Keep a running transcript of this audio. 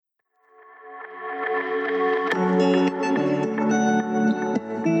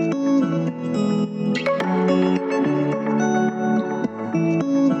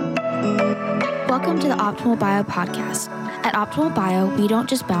Optimal Bio podcast. At Optimal Bio, we don't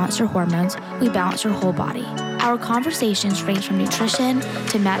just balance your hormones, we balance your whole body. Our conversations range from nutrition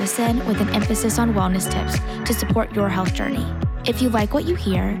to medicine with an emphasis on wellness tips to support your health journey. If you like what you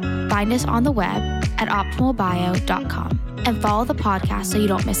hear, find us on the web at optimalbio.com and follow the podcast so you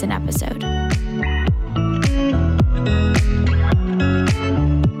don't miss an episode.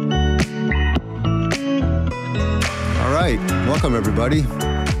 All right, welcome everybody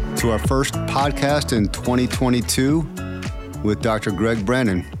to our first podcast in 2022 with Dr. Greg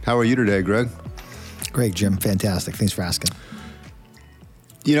Brannon. How are you today, Greg? Great, Jim. Fantastic. Thanks for asking.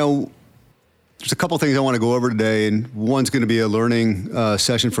 You know, there's a couple things I want to go over today, and one's going to be a learning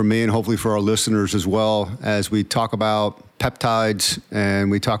session for me and hopefully for our listeners as well, as we talk about peptides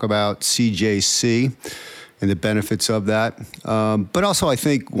and we talk about CJC and the benefits of that. But also, I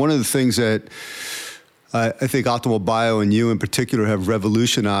think one of the things that I think Optimal Bio and you in particular have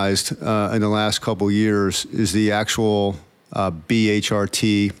revolutionized in the last couple of years is the actual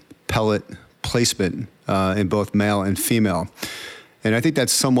BHRT pellet placement in both male and female. And I think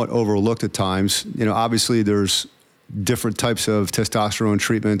that's somewhat overlooked at times. You know, obviously there's different types of testosterone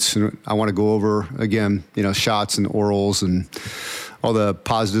treatments. And I want to go over, again, you know, shots and orals and all the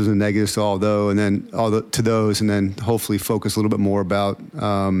positives and negatives to all those, and then hopefully focus a little bit more about,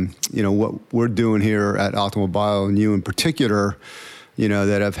 you know, what we're doing here at Optimal Bio and you in particular, you know,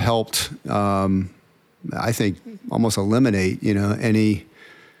 that have helped, I think, almost eliminate, you know, any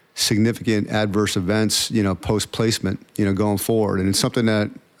significant adverse events, you know, post-placement, you know, going forward. And it's something that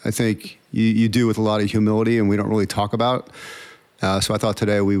I think you do with a lot of humility and we don't really talk about. So I thought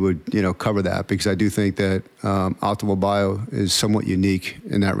today we would, you know, cover that because I do think that Optimal Bio is somewhat unique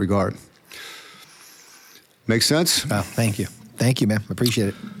in that regard. Make sense? Thank you. Thank you, man. Appreciate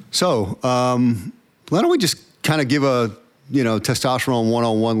it. So why don't we just kind of give a, you know, testosterone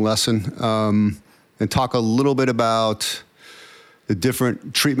 101 lesson and talk a little bit about the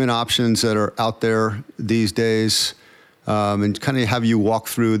different treatment options that are out there these days and kind of have you walk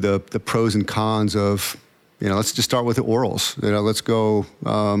through the pros and cons of, you know, let's just start with the orals. You know, let's go,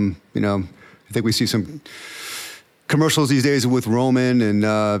 you know, I think we see some commercials these days with Roman and,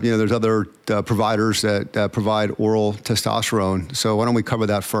 you know, there's other providers that provide oral testosterone. So why don't we cover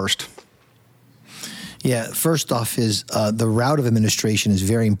that first? Yeah, first off is the route of administration is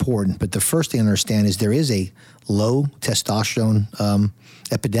very important. But the first thing to understand is there is a low testosterone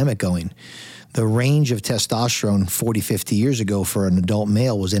epidemic going. The range of testosterone 40, 50 years ago for an adult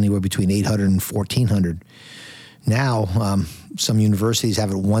male was anywhere between 800 and 1,400. Now, some universities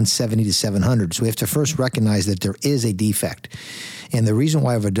have it 170 to 700. So we have to first recognize that there is a defect. And the reason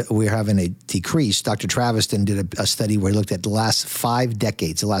why we're having a decrease, Dr. Traviston did a study where he looked at the last 5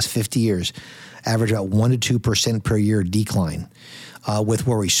 decades, the last 50 years, average about 1% to 2% per year decline. With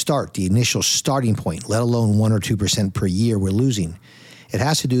where we start, the initial starting point, let alone 1% or 2% per year we're losing. It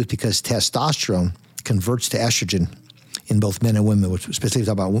has to do with because testosterone converts to estrogen in both men and women, which specifically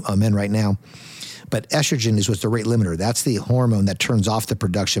talk about men right now. But estrogen is what's the rate limiter. That's the hormone that turns off the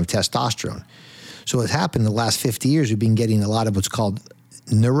production of testosterone. So what's happened in the last 50 years, we've been getting a lot of what's called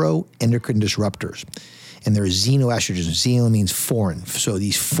neuroendocrine disruptors. And they're xenoestrogens. Xeno means foreign. So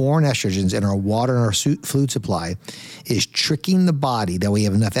these foreign estrogens in our water and our fluid supply is tricking the body that we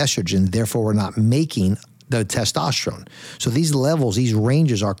have enough estrogen, therefore we're not making the testosterone. So these levels, these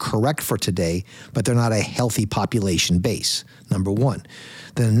ranges are correct for today, but they're not a healthy population base, number one.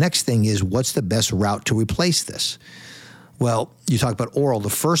 Then the next thing is, what's the best route to replace this? Well, you talk about oral. The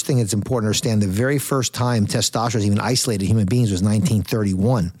first thing that's important to understand, the very first time testosterone was even isolated in human beings was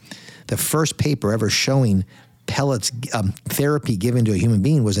 1931. The first paper ever showing pellets therapy given to a human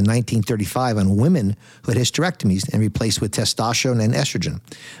being was in 1935 on women who had hysterectomies and replaced with testosterone and estrogen.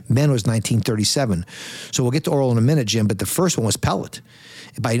 Men was 1937. So we'll get to oral in a minute, Jim, but the first one was pellet.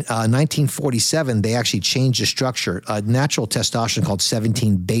 By 1947, they actually changed the structure. Natural testosterone called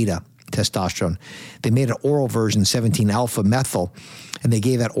 17-beta testosterone. They made an oral version, 17-alpha methyl, and they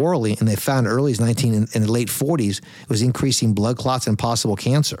gave that orally, and they found early as in the late 40s, it was increasing blood clots and possible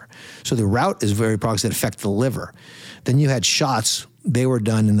cancer. So the route is very products that affect the liver. Then you had shots. They were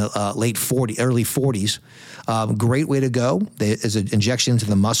done in the early 40s. Great way to go. There's an injection into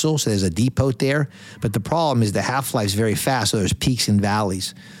the muscle, so there's a depot there. But the problem is the half-life is very fast, so there's peaks and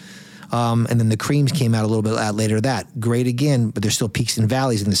valleys. And then the creams came out a little bit later that. Great again, but there's still peaks and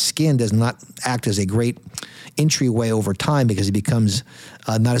valleys, and the skin does not act as a great entryway over time because it becomes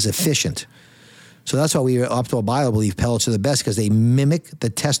not as efficient. So that's why we at Optimal Bio believe pellets are the best, because they mimic the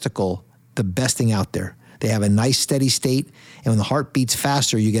testicle, the best thing out there. They have a nice steady state, and when the heart beats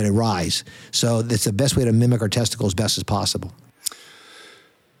faster, you get a rise. So that's the best way to mimic our testicle as best as possible.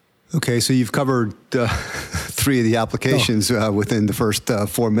 Okay, so you've covered 3 of the applications within the first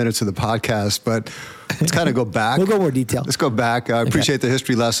 4 minutes of the podcast, but let's kind of go back. We'll go more detail. Let's go back. I appreciate the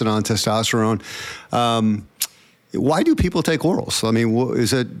history lesson on testosterone. Why do people take orals? I mean,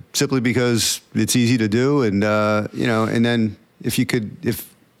 is it simply because it's easy to do? And, and then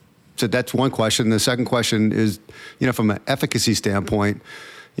so that's one question. The second question is, from an efficacy standpoint,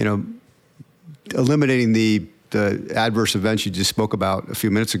 eliminating the adverse events you just spoke about a few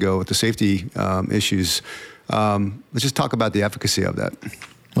minutes ago with the safety issues. Let's just talk about the efficacy of that.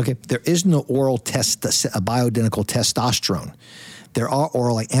 Okay, there is no oral bioidentical testosterone. There are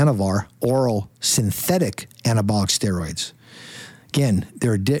oral, like Anavar, oral synthetic anabolic steroids. Again,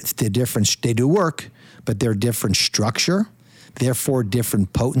 they're different. They do work, but they're different structure, therefore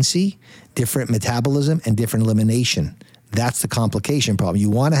different potency, different metabolism, and different elimination. That's the complication problem. You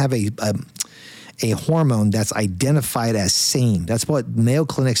want to have a hormone that's identified as same. That's what Mayo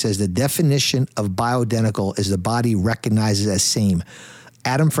Clinic says. The definition of bioidentical is the body recognizes as same.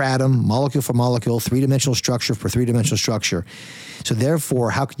 Atom for atom, molecule for molecule, 3-dimensional structure for 3-dimensional structure. So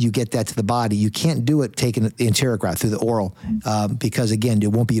therefore, how could you get that to the body? You can't do it taking the enteric route through the oral because, again,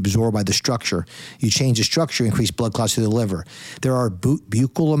 it won't be absorbed by the structure. You change the structure, increase blood clots through the liver. There are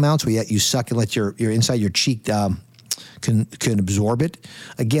buccal amounts where you suck and let your inside your cheek can absorb it.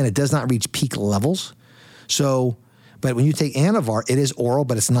 Again, it does not reach peak levels. So, but when you take Anavar, it is oral,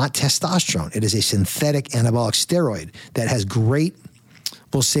 but it's not testosterone. It is a synthetic anabolic steroid that has great,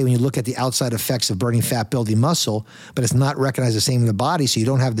 we'll say, when you look at the outside effects of burning fat, building muscle, but it's not recognized the same in the body, so you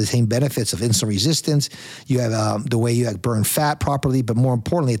don't have the same benefits of insulin resistance. You have the way you burn fat properly, but more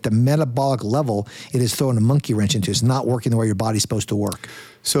importantly, at the metabolic level, it is throwing a monkey wrench into it. It's not working the way your body's supposed to work.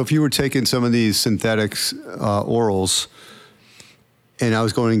 So if you were taking some of these synthetics, orals, and I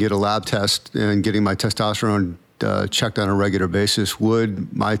was going to get a lab test and getting my testosterone checked on a regular basis,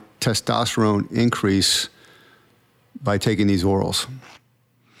 would my testosterone increase by taking these orals?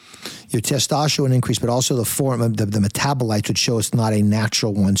 Your testosterone increase, but also the form of the metabolites would show it's not a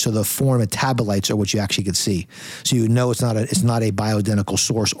natural one. So the foreign metabolites are what you actually could see. So you know it's not a bioidentical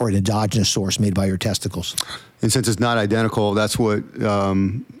source or an endogenous source made by your testicles. And since it's not identical, that's what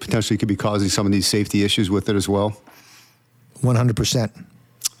potentially could be causing some of these safety issues with it as well? 100%. And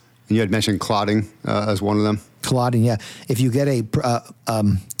you had mentioned clotting as one of them? Clotting, yeah. If you get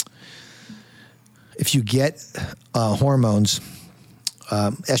hormones,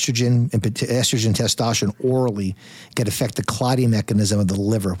 estrogen, testosterone orally can affect the clotting mechanism of the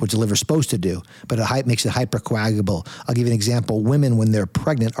liver, which the liver is supposed to do, but it makes it hypercoagulable. I'll give you an example. Women, when they're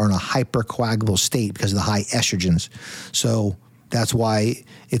pregnant, are in a hypercoagulable state because of the high estrogens. So that's why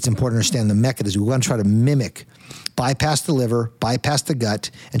it's important to understand the mechanism. We want to try to bypass the liver, bypass the gut,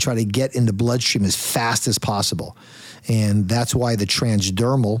 and try to get in the bloodstream as fast as possible. And that's why the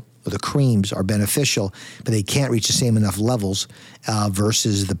transdermal, or the creams, are beneficial, but they can't reach the same enough levels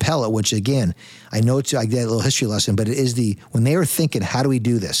versus the pellet, which, again, I know I did a little history lesson, but it is when they were thinking, how do we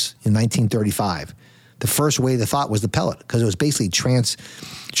do this in 1935, the first way they thought was the pellet, because it was basically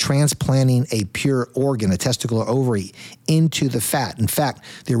transplanting a pure organ, a testicle or ovary, into the fat. In fact,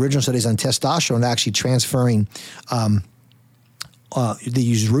 the original studies on testosterone actually transferring they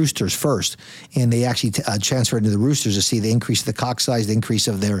used roosters first, and they actually transferred into the roosters to see the increase of the cock size, the increase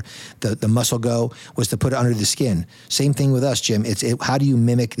of the muscle go, was to put it under the skin. Same thing with us, Jim. How do you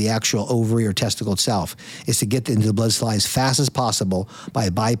mimic the actual ovary or testicle itself? It's to get into the blood supply as fast as possible by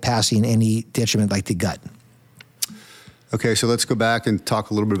bypassing any detriment like the gut. Okay, so let's go back and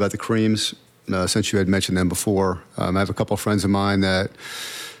talk a little bit about the creams, since you had mentioned them before. I have a couple of friends of mine that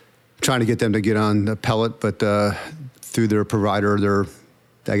I'm trying to get them to get on the pellet, but through their provider, they're,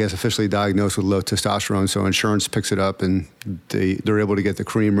 I guess, officially diagnosed with low testosterone, so insurance picks it up and they're able to get the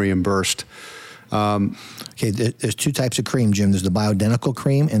cream reimbursed. Okay, there's 2 types of cream, Jim. There's the bioidentical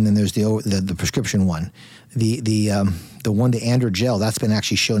cream, and then there's the prescription one. The one, the Androgel, that's been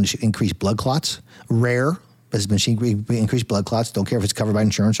actually shown to increase blood clots. Rare, but it's been increased blood clots. Don't care if it's covered by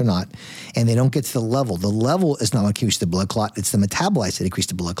insurance or not. And they don't get to the level. The level is not what increases the blood clot. It's the metabolites that increase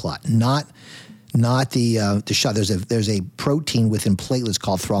the blood clot, not the shot. There's a protein within platelets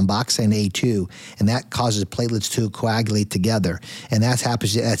called thromboxane A2, and that causes platelets to coagulate together. And that's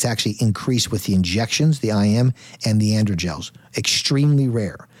actually increased with the injections, the IM, and the androgels. Extremely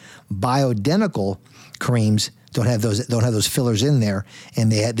rare. Bioidentical creams don't have those fillers in there,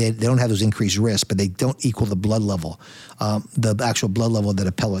 and they don't have those increased risks, but they don't equal the blood level, the actual blood level that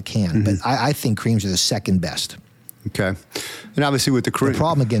a pellet can. Mm-hmm. But I think creams are the second best. Okay, and obviously with the cream, the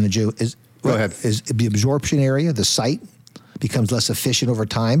problem again, Joe, is. Go ahead. Is the absorption area, the site, becomes less efficient over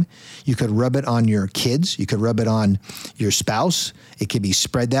time. You could rub it on your kids. You could rub it on your spouse. It could be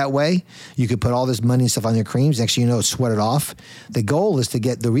spread that way. You could put all this money and stuff on your creams. Next thing you know, sweat it off. The goal is to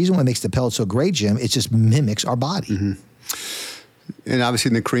get, the reason why it makes the pellet so great, Jim, it just mimics our body. Mm-hmm. And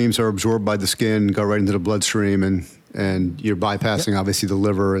obviously the creams are absorbed by the skin, go right into the bloodstream, and you're bypassing, obviously, the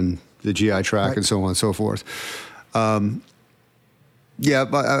liver and the GI tract and so on and so forth. Yeah,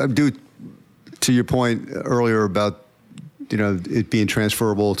 but I do, to your point earlier about, it being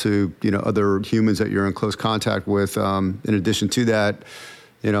transferable to, other humans that you're in close contact with. In addition to that,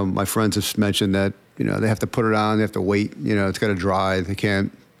 my friends have mentioned that, they have to put it on, they have to wait, it's got to dry. They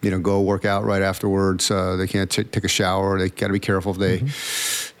can't, go work out right afterwards. They can't take a shower. They got to be careful if they,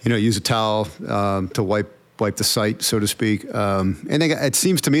 use a towel to wipe the site, so to speak. And it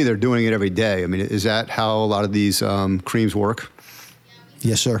seems to me they're doing it every day. I mean, is that how a lot of these creams work?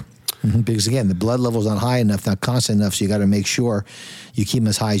 Yes, sir. Mm-hmm. Because again, the blood level's not high enough, not constant enough, so you got to make sure you keep them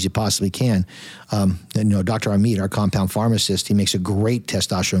as high as you possibly can. Dr. Amit, our compound pharmacist, he makes a great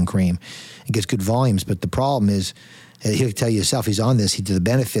testosterone cream. It gets good volumes, but the problem is, he'll tell you himself, he's on this, the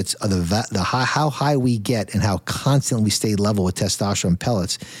benefits of how high we get and how constantly we stay level with testosterone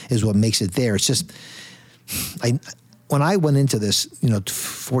pellets is what makes it there. It's just, when I went into this,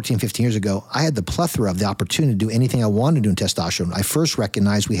 14, 15 years ago, I had the plethora of the opportunity to do anything I wanted to do in testosterone. I first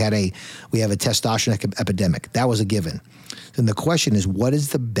recognized we have a testosterone epidemic. That was a given. Then the question is, what is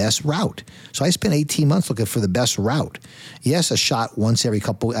the best route? So I spent 18 months looking for the best route. Yes, a shot once every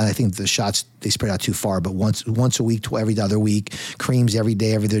couple, and I think the shots, they spread out too far, but once a week to every other week, creams every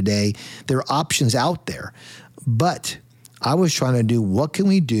day, every other day. There are options out there. But I was trying to do, what can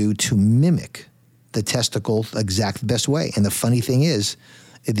we do to mimic the testicle exact best way? And the funny thing is,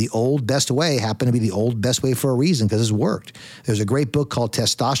 the old best way happened to be the old best way for a reason, because it's worked. There's a great book called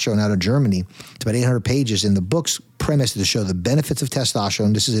Testosterone out of Germany. It's about 800 pages, and the book's premise is to show the benefits of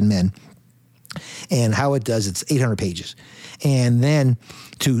testosterone. This is in men, and how it does. It's 800 pages, and then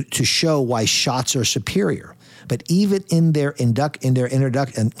to show why shots are superior. But even in their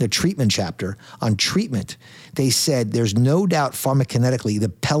treatment chapter on treatment, they said there's no doubt pharmacokinetically the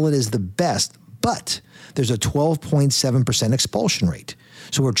pellet is the best, but there's a 12.7% expulsion rate.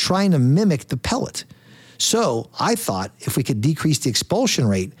 So we're trying to mimic the pellet. So I thought if we could decrease the expulsion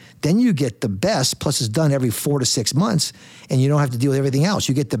rate, then you get the best, plus it's done every 4 to 6 months, and you don't have to deal with everything else.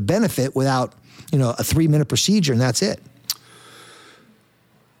 You get the benefit without, a 3-minute procedure, and that's it.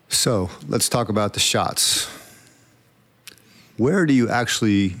 So let's talk about the shots. Where do you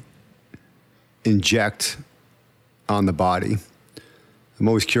actually inject on the body? I'm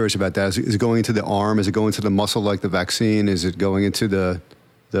always curious about that. Is it going into the arm? Is it going into the muscle like the vaccine? Is it going into the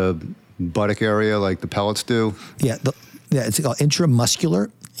buttock area like the pellets do? Yeah, it's called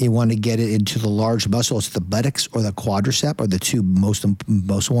intramuscular. You want to get it into the large muscle. It's the buttocks or the quadricep are the two most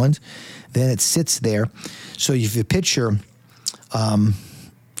ones. Then it sits there. So if you picture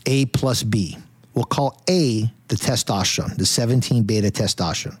A plus B, we'll call A the testosterone, the 17-beta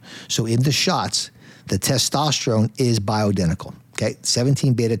testosterone. So in the shots, the testosterone is bioidentical. Okay,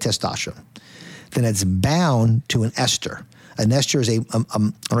 17-beta testosterone. Then it's bound to an ester. An ester is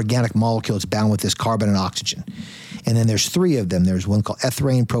an organic molecule. It's bound with this carbon and oxygen. And then there's 3 of them. There's one called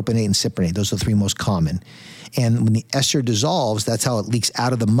ethyrene, propionate, and cyprinate. Those are the 3 most common. And when the ester dissolves, that's how it leaks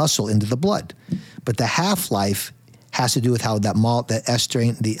out of the muscle into the blood. But the half-life has to do with how the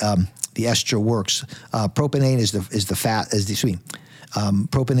ester works. Propionate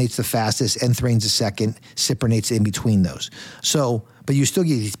propionate's the fastest, enthrane's the second, cyprinate's in between those. So, but you still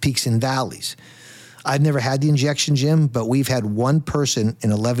get these peaks and valleys. I've never had the injection, Jim, but we've had one person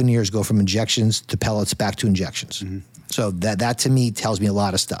in 11 years go from injections to pellets back to injections. Mm-hmm. So that to me tells me a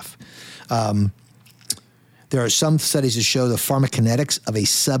lot of stuff. There are some studies that show the pharmacokinetics of a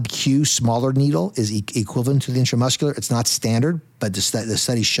sub-Q smaller needle is equivalent to the intramuscular. It's not standard, but the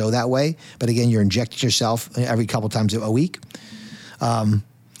studies show that way. But again, you're injecting yourself every couple times a week. I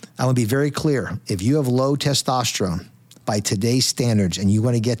want to be very clear. If you have low testosterone by today's standards and you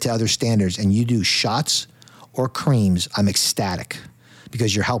want to get to other standards and you do shots or creams, I'm ecstatic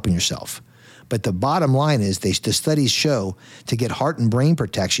because you're helping yourself. But the bottom line is the studies show to get heart and brain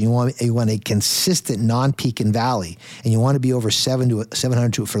protection, you want a consistent non-peak and valley, and you want to be over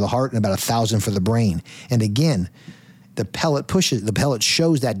 700 for the heart and about 1,000 for the brain. And again, the pellet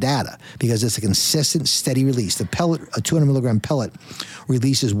shows that data because it's a consistent, steady release. The pellet, a 200 milligram pellet,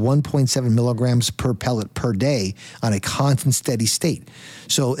 releases 1.7 milligrams per pellet per day on a constant, steady state.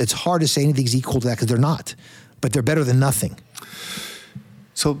 So it's hard to say anything's equal to that because they're not, but they're better than nothing.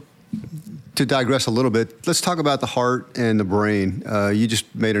 So to digress a little bit, let's talk about the heart and the brain. You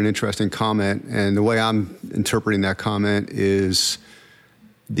just made an interesting comment, and the way I'm interpreting that comment is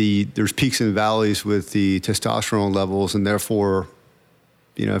there's peaks and valleys with the testosterone levels, and therefore,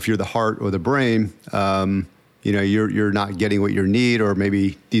 if you're the heart or the brain, you're not getting what you need, or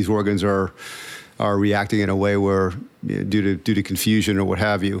maybe these organs are reacting in a way where due to confusion or what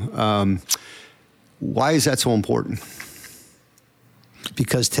have you. Why is that so important?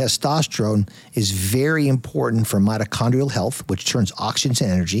 Because testosterone is very important for mitochondrial health, which turns oxygen to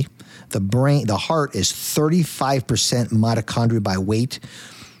energy. The heart is 35% mitochondria by weight.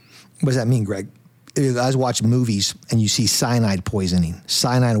 What does that mean, Greg? I was watching movies and you see cyanide poisoning.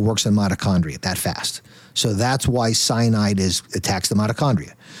 Cyanide works in mitochondria that fast. So that's why cyanide attacks the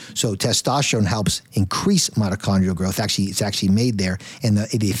mitochondria. So testosterone helps increase mitochondrial growth. Actually, it's actually made there, and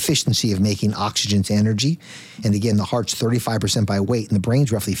the efficiency of making oxygen to energy. And again, the heart's 35% by weight, and the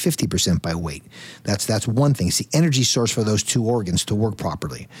brain's roughly 50% by weight. That's one thing. It's the energy source for those two organs to work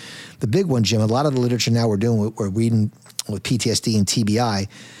properly. The big one, Jim, a lot of the literature now we're reading with PTSD and TBI,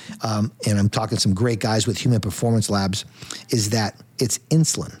 and I'm talking to some great guys with Human Performance Labs, is that it's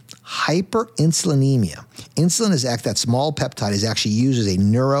insulin. Hyperinsulinemia. Insulin that small peptide is actually used as a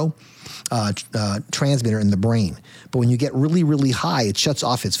transmitter in the brain. But when you get really, really high, it shuts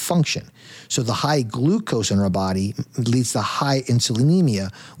off its function. So the high glucose in our body leads to high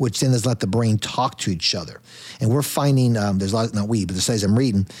insulinemia, which then has let the brain talk to each other. And we're finding, there's a lot, not we, but the studies I'm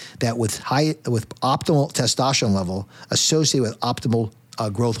reading, that with optimal testosterone level associated with optimal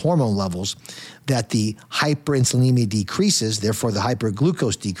growth hormone levels, that the hyperinsulinemia decreases, therefore the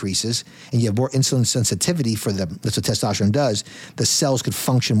hyperglucose decreases, and you have more insulin sensitivity for them. That's what testosterone does. The cells could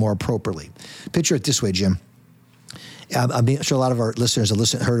function more appropriately. Picture it this way, Jim. I'm sure a lot of our listeners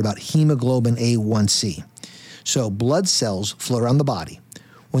have heard about hemoglobin A1C. So blood cells float around the body.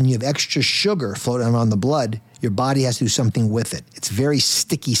 When you have extra sugar floating around the blood, your body has to do something with it. It's a very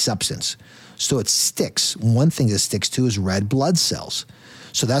sticky substance. So it sticks. One thing that sticks to is red blood cells.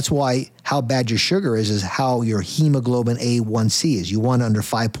 So that's why how bad your sugar is how your hemoglobin A1C is. You want under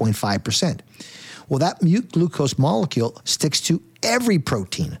 5.5%. Well, that glucose molecule sticks to every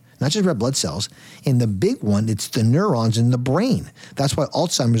protein, not just red blood cells. And the big one, it's the neurons in the brain. That's why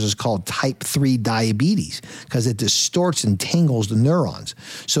Alzheimer's is called type 3 diabetes, because it distorts and tangles the neurons.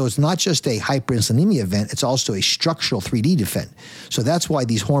 So it's not just a hyperinsulinemia event, it's also a structural 3D event. So that's why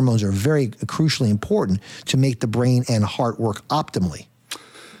these hormones are very crucially important to make the brain and heart work optimally.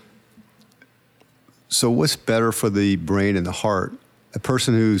 So what's better for the brain and the heart? A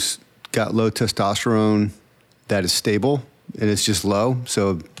person who's got low testosterone that is stable and it's just low.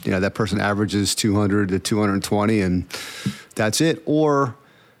 So, that person averages 200 to 220 and that's it. Or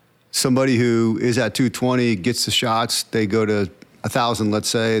somebody who is at 220, gets the shots, they go to 1,000, let's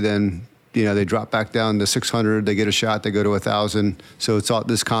say, then, they drop back down to 600, they get a shot, they go to 1,000. So it's all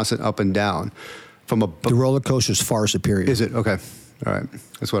this constant up and down. The roller coaster is far superior. Is it? Okay. All right.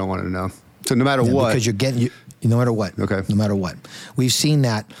 That's what I wanted to know. So no matter what. Because you're getting, no matter what. Okay. No matter what. We've seen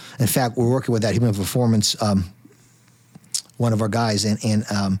that. In fact, we're working with that Human Performance, one of our guys,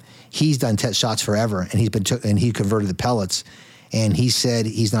 and he's done test shots forever, and he converted the pellets, and he said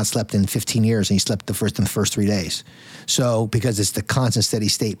he's not slept in 15 years, and he slept in the first 3 days. So, because it's the constant steady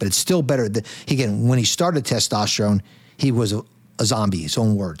state, but it's still better. When he started testosterone, he was a zombie, his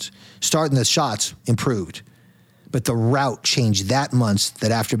own words. Starting the shots improved. But the route changed that month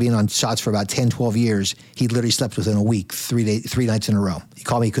that after being on shots for about 10, 12 years, he literally slept within a week, 3 nights in a row. He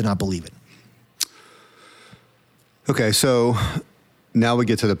called me, he could not believe it. Okay, so now we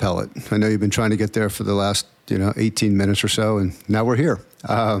get to the pellet. I know you've been trying to get there for the last, 18 minutes or so, and now we're here.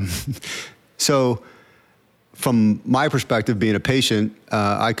 So from my perspective, being a patient,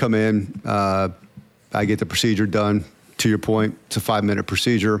 I come in, I get the procedure done. To your point, it's a 5-minute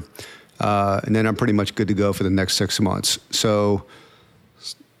procedure. And then I'm pretty much good to go for the next 6 months. So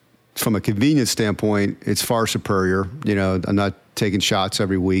from a convenience standpoint, it's far superior. I'm not taking shots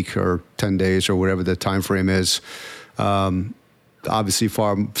every week or 10 days or whatever the time frame is. Obviously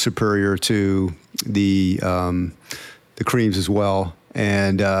far superior to the creams as well.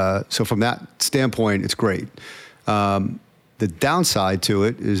 And so from that standpoint, it's great. The downside to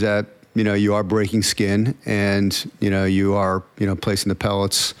it is that, you are breaking skin and, you are, placing the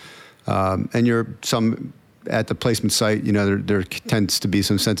pellets. And you're at the placement site, there tends to be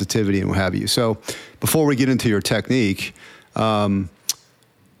some sensitivity and what have you. So before we get into your technique,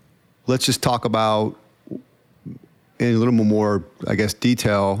 let's just talk about in a little more, I guess,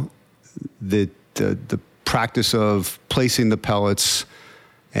 detail, the practice of placing the pellets.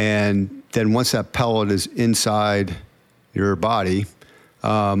 And then once that pellet is inside your body,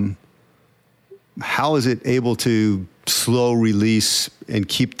 how is it able to slow release and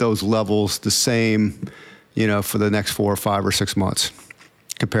keep those levels the same, for the next 4 or 5 or 6 months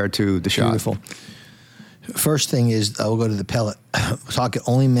compared to the shot? Beautiful. First thing is, we'll go to the pellet. We're talking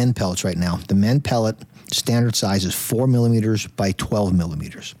only men pellets right now. The men pellet standard size is 4 millimeters by 12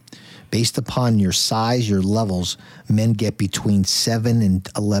 millimeters. Based upon your size, your levels, men get between 7 and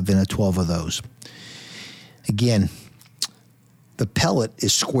 11 or 12 of those. Again, the pellet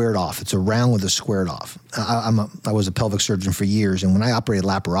is squared off. It's a round with a squared off. I was a pelvic surgeon for years, and when I operated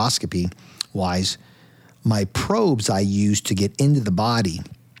laparoscopy-wise, my probes I used to get into the body,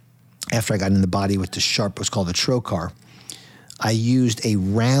 after I got in the body with the sharp, what's called the trocar, I used a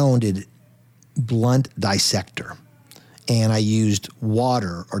rounded blunt dissector. And I used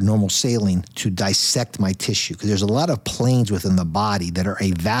water or normal saline to dissect my tissue, because there's a lot of planes within the body that are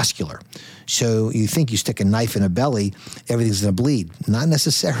avascular. So you think you stick a knife in a belly, everything's going to bleed. Not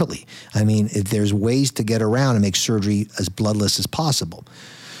necessarily. I mean, there's ways to get around and make surgery as bloodless as possible.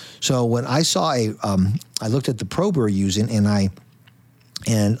 So when I saw I looked at the probe we were using, and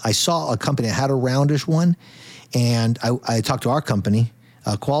I saw a company that had a roundish one, and I talked to our company,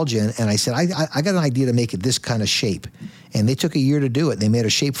 Qualgen, and I said, I got an idea to make it this kind of shape. And they took a year to do it. They made a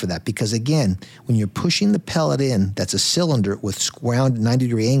shape for that because, again, when you're pushing the pellet in, that's a cylinder with round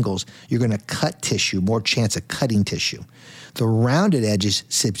 90-degree angles, you're going to cut tissue, more chance of cutting tissue. The rounded edges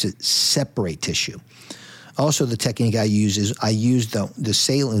separate tissue. Also, the technique I use is I use the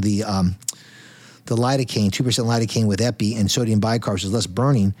saline, the lidocaine, 2% lidocaine with epi and sodium bicarbs is less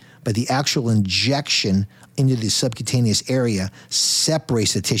burning, but the actual injection into the subcutaneous area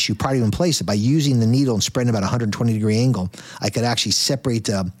separates the tissue prior to even place it. By using the needle and spreading about 120-degree angle, I could actually separate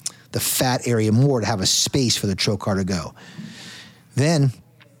the fat area more to have a space for the trocar to go. Then,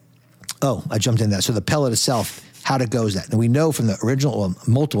 I jumped in that. So the pellet itself, how it goes that. And we know from the original,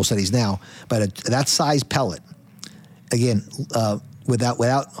 multiple studies now, but that size pellet, again,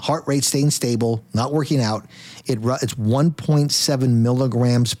 without heart rate staying stable, not working out, it's 1.7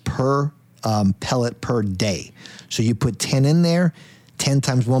 milligrams per pellet per day. So you put 10 in there, 10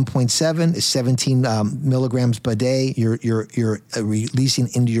 times 1.7 is 17 milligrams per day. You're releasing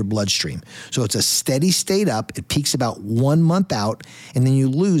into your bloodstream. So it's a steady state up. It peaks about 1 month out, and then you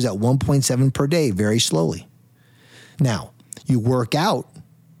lose at 1.7 per day very slowly. Now, you work out,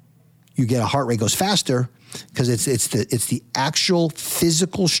 you get a heart rate goes faster, because it's the actual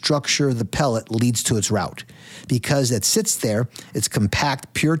physical structure of the pellet leads to its route. Because it sits there, it's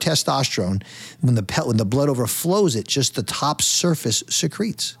compact, pure testosterone. When the blood overflows it, just the top surface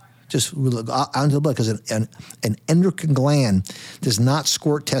secretes. Just onto the blood, because an endocrine gland does not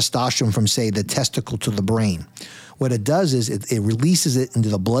squirt testosterone from, say, the testicle to the brain. What it does is it releases it into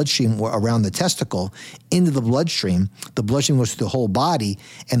the bloodstream around the testicle, into the bloodstream. The bloodstream goes through the whole body,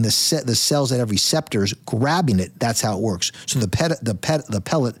 and the cells that have receptors grabbing it. That's how it works. So the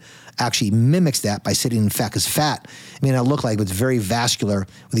pellet actually mimics that by sitting in fat, because fat may not look like, but it's very vascular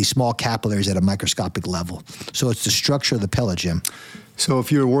with these small capillaries at a microscopic level. So it's the structure of the pellet, Jim. So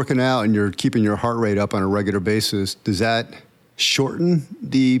if you're working out and you're keeping your heart rate up on a regular basis, does that shorten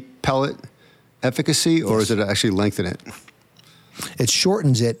the pellet efficacy, or yes, does it actually lengthen it? It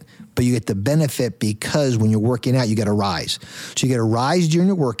shortens it, but you get the benefit because when you're working out, you get a rise. So you get a rise during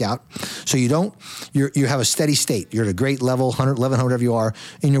your workout. So you have a steady state. You're at a great level, 100, 1100, whatever you are.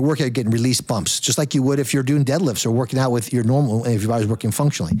 In your workout, you're getting release bumps, just like you would if you're doing deadlifts or working out with your normal, if your body's working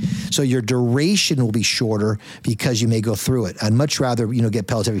functionally. So your duration will be shorter because you may go through it. I'd much rather, get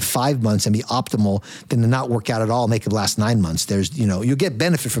pellets every 5 months and be optimal than to not work out at all, make it last 9 months. There's, you'll get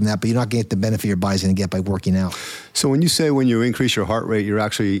benefit from that, but you're not going to get the benefit your body's going to get by working out. So when you increase your heart rate, you're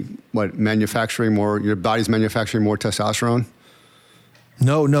actually, manufacturing more, your body's manufacturing more testosterone?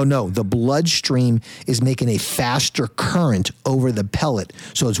 No. The bloodstream is making a faster current over the pellet.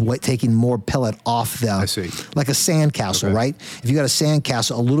 So it's taking more pellet off I see. Like a sandcastle, Okay. right? If you got a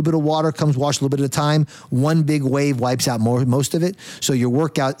sandcastle, a little bit of water comes, wash a little bit at a time. One big wave wipes out most of it. So your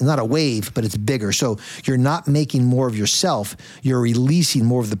workout, not a wave, but it's bigger. So you're not making more of yourself. You're releasing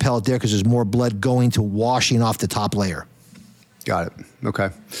more of the pellet there because there's more blood going to washing off the top layer. Got it. Okay.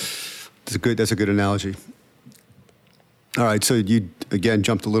 That's a good analogy. All right, so you, again,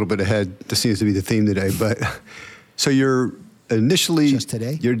 jumped a little bit ahead. This seems to be the theme today. But so you're initially... Just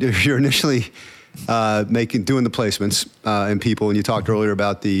today? You're initially doing the placements in people, and you talked earlier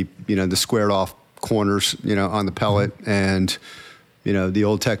about the squared off corners, on the pellet, and, the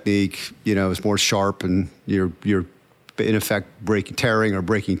old technique, is more sharp, and you're in effect tearing or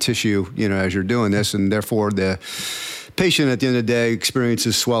breaking tissue, as you're doing this, and therefore the patient at the end of the day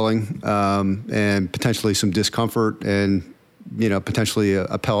experiences swelling and potentially some discomfort, and potentially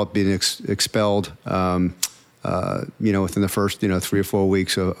a pellet being expelled, within the first, 3 or 4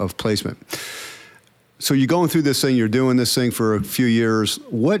 weeks of placement. So you're going through this thing, you're doing this thing for a few years.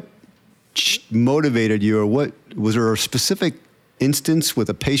 What motivated you, or was there a specific instance with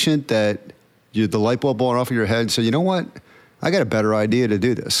a patient that the light bulb went off of your head and said, you know what, I got a better idea to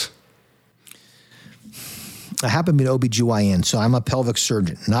do this? I happen to be an OBGYN, so I'm a pelvic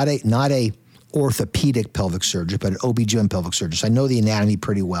surgeon, not a orthopedic pelvic surgeon, but an OBGYN pelvic surgeon. So I know the anatomy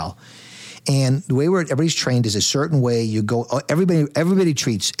pretty well. And the way everybody's trained is a certain way. You go, everybody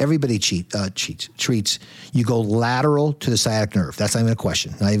treats. You go lateral to the sciatic nerve. That's not even a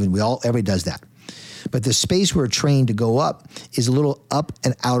question. Everybody does that. But the space we're trained to go up is a little up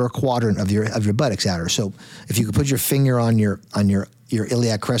and outer quadrant of your buttocks outer. So if you could put your finger on your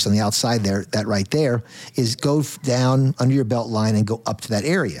iliac crest on the outside there, that right there is go down under your belt line and go up to that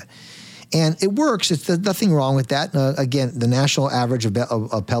area. And it works. There's nothing wrong with that. Again, the national average of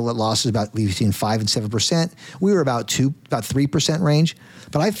pellet loss is about between 5 and 7%. We were about 3% range,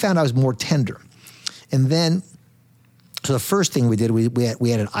 but I found I was more tender. And then, so the first thing we did, we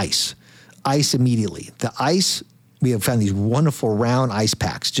had an ice immediately. The ice, we have found these wonderful round ice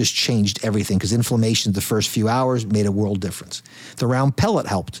packs, just changed everything because inflammation the first few hours made a world difference. The round pellet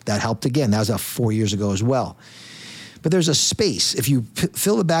helped. That helped again. That was 4 years ago as well. But there's a space. If you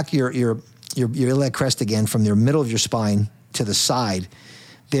fill the back of your iliac crest again from the middle of your spine to the side,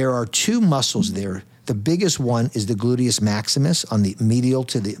 there are two muscles there. The biggest one is the gluteus maximus on the medial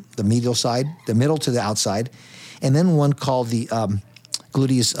to the medial side, the middle to the outside, and then one called the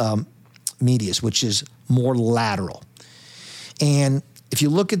gluteus medius, which is more lateral. And if you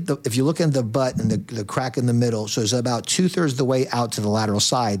look at the butt and the crack in the middle, so it's about 2/3 of the way out to the lateral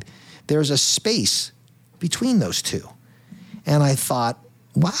side, there's a space between those two. And I thought,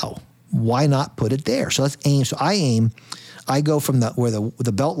 wow, why not put it there? So let's aim. So I go from where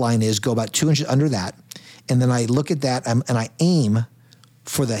the belt line is, go about 2 inches under that, and then I look at that and I aim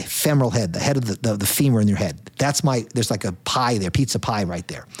for the femoral head, the head of the femur in your head. There's like a pie there, pizza pie right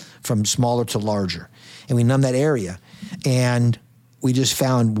there, from smaller to larger. And we numb that area. And we just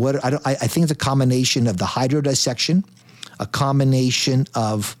found I think it's a combination of the hydrodissection, a combination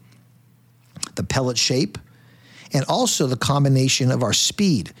of the pellet shape, and also the combination of our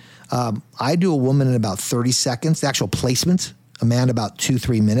speed. I do a woman in about 30 seconds, the actual placement, a man about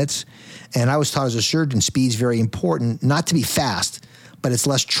 2-3 minutes. And I was taught as a surgeon, speed's very important, not to be fast, but it's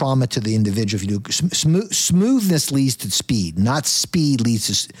less trauma to the individual if you do. Smoothness leads to speed, not speed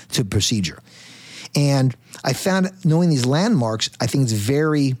leads to procedure. And I found knowing these landmarks, I think it's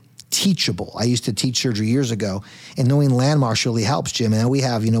very teachable. I used to teach surgery years ago, and knowing landmarks really helps, Jim. And we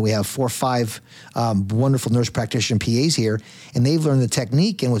have 4 or 5 wonderful nurse practitioner PAs here, and they've learned the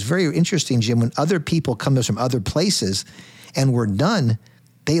technique. And what's very interesting, Jim, when other people come to us from other places and we're done,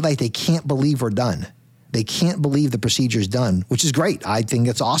 they can't believe we're done. They can't believe the procedure's done, which is great. I think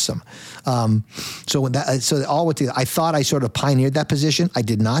it's awesome. I thought I sort of pioneered that position. I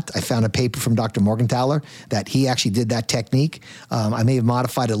did not. I found a paper from Dr. Morgenthaler that he actually did that technique. I may have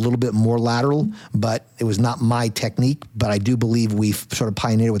modified it a little bit more lateral, but it was not my technique. But I do believe we've sort of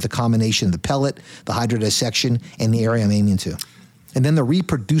pioneered with the combination of the pellet, the hydrodissection, and the area I'm aiming to. And then the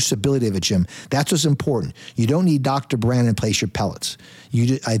reproducibility of it, Jim. That's what's important. You don't need Dr. Brandon to place your pellets.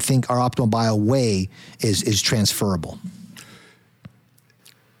 I think our Optimal Bio way is transferable.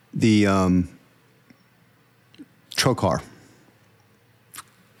 The trocar.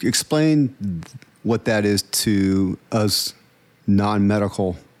 Explain what that is to us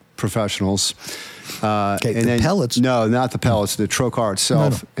non-medical professionals. Okay, and the pellets. No, not the pellets. The trocar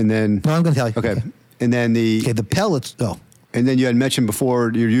itself. No. And then. No, I'm going to tell you. Okay. And then the pellets. Oh. And then you had mentioned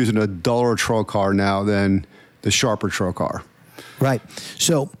before you're using a duller trocar now than the sharper trocar. Right.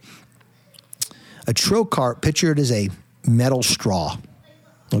 So a trocar, picture it as a metal straw.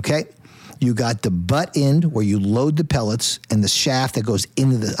 Okay? You got the butt end where you load the pellets and the shaft that goes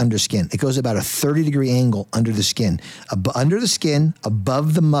into the underskin. It goes about a 30-degree angle under the skin. Under the skin,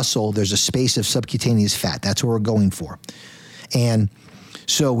 above the muscle, there's a space of subcutaneous fat. That's what we're going for. And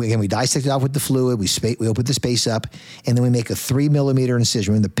so we dissect it off with the fluid, we open the space up, and then we make a 3-millimeter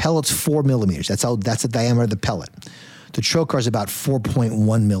incision. And the pellet's 4 millimeters. That's the diameter of the pellet. The trocar is about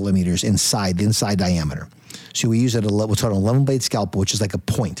 4.1 millimeters inside, the inside diameter. So we use what's called an 11-blade scalpel, which is like a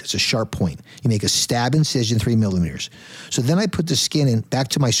point. It's a sharp point. You make a stab incision 3 millimeters. So then I put the skin in back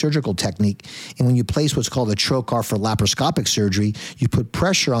to my surgical technique. And when you place what's called a trocar for laparoscopic surgery, you put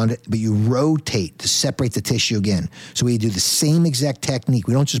pressure on it, but you rotate to separate the tissue again. So we do the same exact technique.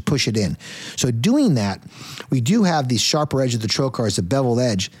 We don't just push it in. So doing that, we do have the sharper edge of the trocar as a beveled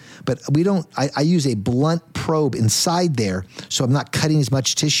edge, but we don't. I use a blunt probe inside there, so I'm not cutting as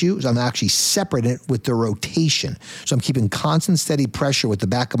much tissue. So I'm actually separating it with the rotation. So I'm keeping constant, steady pressure with the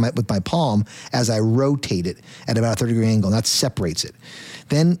back of my palm as I rotate it at about a 30-degree angle, and that separates it.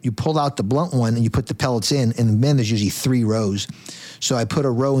 Then you pull out the blunt one and you put the pellets in, and then there's usually 3 rows. So I put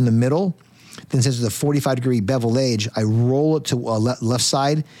a row in the middle. Then since it's a 45-degree bevel edge, I roll it to left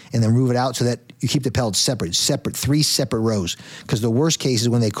side and then move it out so that you keep the pellets separate, 3 separate rows. Because the worst case is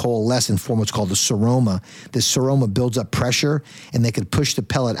when they coalesce and form what's called the seroma. The seroma builds up pressure, and they could push the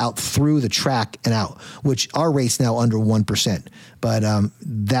pellet out through the track and out, which our rate's now under 1%. But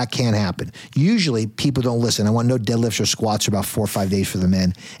that can happen. Usually, people don't listen. I want no deadlifts or squats for about 4 or 5 days for the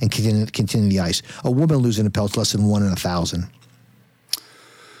men and continue the ice. A woman losing a pellet's less than 1 in 1,000.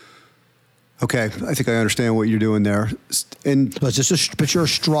 Okay, I think I understand what you're doing there. And but just picture a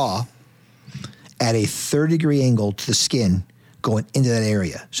straw at a 30-degree angle to the skin going into that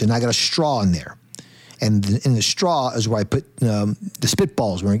area. So now I got a straw in there. And in the straw is where I put the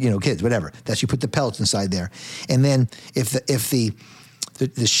spitballs, where, kids, whatever. That's you put the pellets inside there. And then if the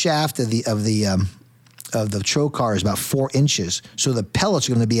shaft of the trocar is about 4 inches, so the pellets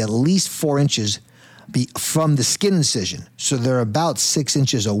are going to be at least 4 inches from the skin incision. So they're about 6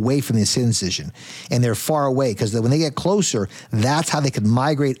 inches away from the skin incision. And they're far away because when they get closer, that's how they can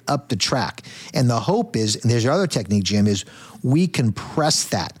migrate up the track. And the hope is, and there's your other technique, Jim, is we compress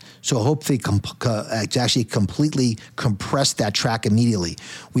that. So hopefully actually completely compress that track immediately.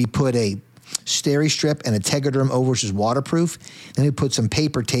 We put a Steri-Strip and a Tegaderm over, which is waterproof. Then we put some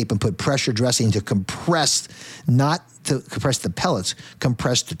paper tape and put pressure dressing to compress, not to compress the pellets,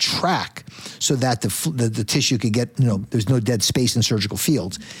 compress the track so that the tissue could get, there's no dead space in surgical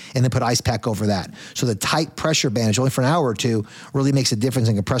fields, and then put ice pack over that. So the tight pressure bandage, only for an hour or two, really makes a difference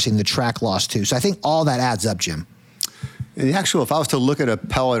in compressing the track loss too. So I think all that adds up, Jim. And if I was to look at a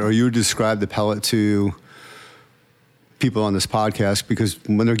pellet, or you would describe the pellet to people on this podcast, because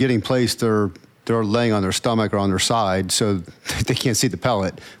when they're getting placed, they're laying on their stomach or on their side, so they can't see the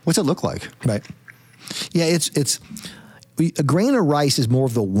pellet. What's it look like? Right. Yeah, it's a grain of rice is more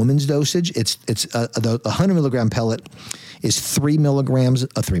of the woman's dosage. It's the 100 milligram pellet is 3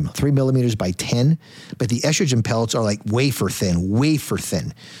 millimeters by 10, but the estrogen pellets are like wafer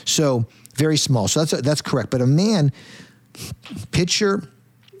thin. So very small. So that's correct. But a man, picture,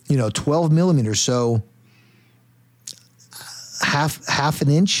 12 millimeters, so half an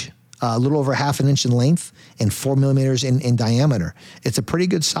inch, a little over half an inch in length, and 4 millimeters in diameter. It's a pretty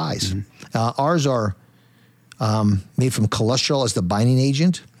good size. Mm-hmm. Ours are made from cholesterol as the binding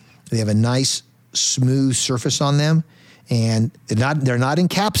agent. They have a nice, smooth surface on them, and they're not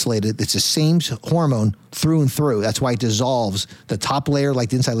encapsulated. It's the same hormone through and through. That's why it dissolves. The top layer, like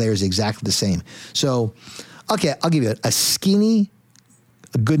the inside layer, is exactly the same. So, okay, I'll give you a skinny,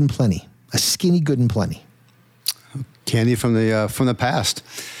 a good and plenty. A skinny, good and plenty. Candy from the past.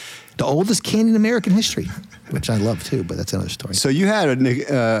 The oldest candy in American history, which I love too, but that's another story. So you had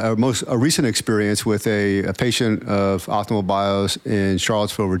a recent experience with a patient of Optimal Bios in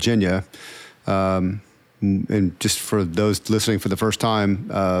Charlottesville, Virginia. And just for those listening for the first time,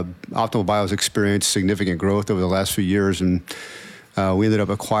 Optimal Bios experienced significant growth over the last few years, and we ended up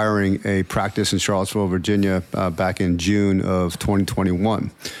acquiring a practice in Charlottesville, Virginia, back in June of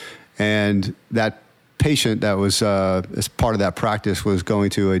 2021. And that patient that was as part of that practice was going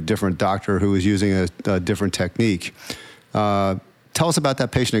to a different doctor who was using a different technique. Tell us about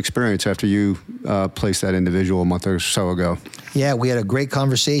that patient experience after you placed that individual a month or so ago. Yeah, we had a great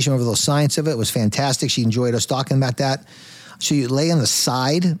conversation over the science of it. It was fantastic. She enjoyed us talking about that. So you lay on the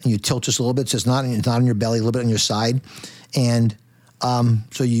side and you tilt just a little bit, so it's not on your belly, a little bit on your side. And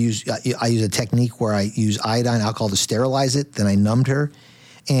so I use a technique where I use iodine alcohol to sterilize it. Then I numbed her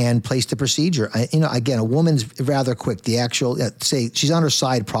and placed the procedure. Again, a woman's rather quick. The actual, say she's on her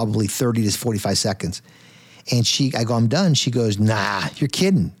side probably 30 to 45 seconds. And I go, I'm done. She goes, nah, you're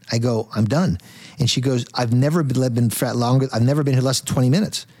kidding. I go, I'm done. And she goes, I've never been fat longer. I've never been here less than 20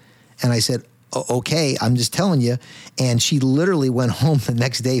 minutes. And I said, okay, I'm just telling you. And she literally went home the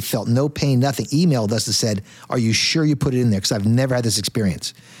next day, felt no pain, nothing, emailed us and said, are you sure you put it in there? Because I've never had this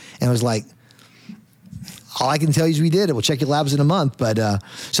experience. And I was like, all I can tell you is we did it. We'll check your labs in a month. But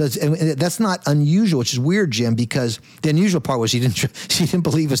and that's not unusual, which is weird, Jim, because the unusual part was she didn't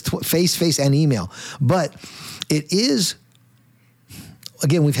believe us face and email. But it is,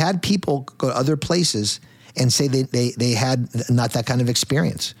 again, we've had people go to other places and say they had not that kind of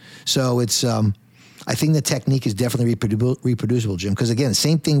experience. So it's I think the technique is definitely reproducible, Jim. Because again,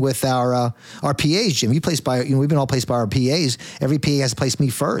 same thing with our PAs, Jim. We've been all placed by our PAs. Every PA has to place me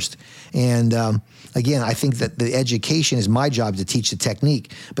first. And again, I think that the education is my job to teach the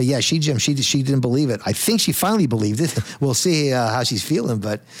technique. But yeah, she didn't believe it. I think she finally believed it. We'll see how she's feeling.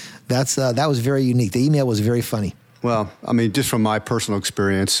 But that was very unique. The email was very funny. Well, I mean, just from my personal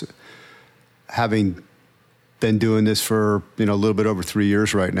experience, having been doing this for a little bit over 3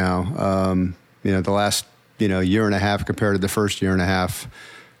 years right now. The last, year and a half compared to the first year and a half,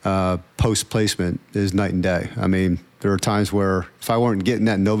 post-placement is night and day. I mean, there are times where if I weren't getting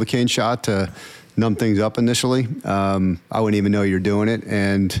that Novocaine shot to numb things up initially, I wouldn't even know you're doing it.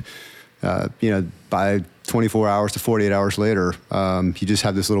 And, by 24 hours to 48 hours later, you just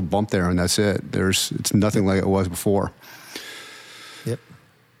have this little bump there and that's it. It's nothing like it was before. Yep.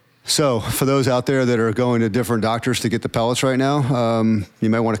 So for those out there that are going to different doctors to get the pellets right now, you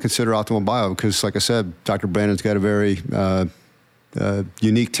might want to consider Optimal Bio because, like I said, Dr. Brandon's got a very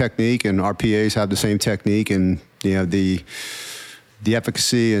unique technique, and our PAs have the same technique, and the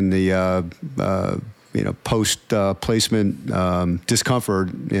efficacy and the post placement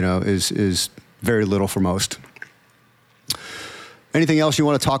discomfort is very little for most. Anything else you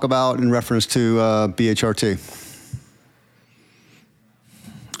want to talk about in reference to BHRT?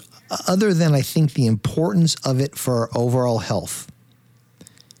 Other than I think the importance of it for our overall health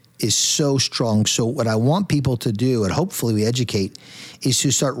is so strong. So what I want people to do, and hopefully we educate, is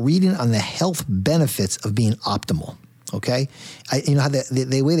to start reading on the health benefits of being optimal. Okay? How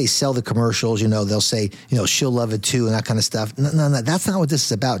the way they sell the commercials, they'll say, she'll love it too and that kind of stuff. No, that's not what this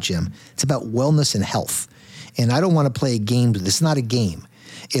is about, Jim. It's about wellness and health. And I don't want to play a game. This is not a game.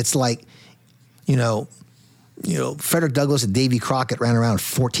 It's like, Frederick Douglass and Davy Crockett ran around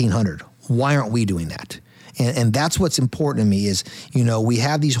 1400. Why aren't we doing that? And that's what's important to me is, we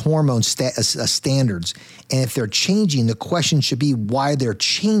have these hormone standards. And if they're changing, the question should be why they're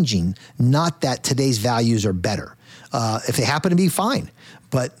changing, not that today's values are better. If they happen to be, fine.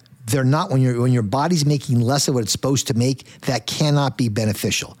 But they're not. When your body's making less of what it's supposed to make, that cannot be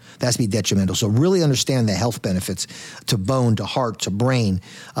beneficial. That has to be detrimental. So really understand the health benefits to bone, to heart, to brain,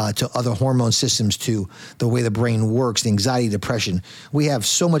 to other hormone systems, to the way the brain works, the anxiety, depression. We have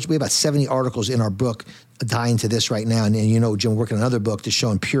so much. We have about 70 articles in our book tying to this right now. And Jim, we're working on another book to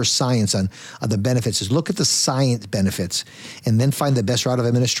show in pure science on the benefits. Is look at the science benefits and then find the best route of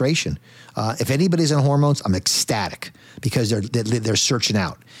administration. If anybody's on hormones, I'm ecstatic because they're searching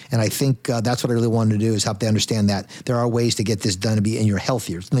out. And I think that's what I really wanted to do is help them understand that there are ways to get this done and you're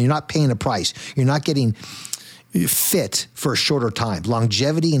healthier. You're not paying a price. You're not getting fit for a shorter time.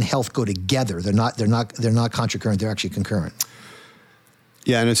 Longevity and health go together. They're not concurrent. They're actually concurrent.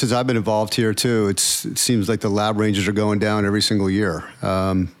 Yeah, and since I've been involved here too, it seems like the lab ranges are going down every single year.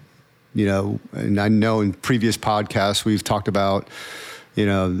 And I know in previous podcasts we've talked about,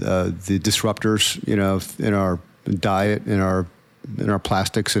 the disruptors, in our diet, in our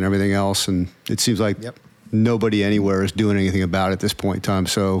plastics and everything else, and it seems like nobody anywhere is doing anything about it at this point in time.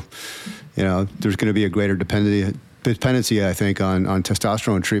 So, there's going to be a greater dependency, I think, on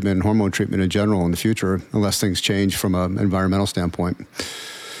testosterone treatment and hormone treatment in general in the future, unless things change from an environmental standpoint.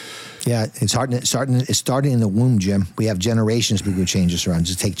 Yeah, it's starting in the womb, Jim. We have generations we could change this around.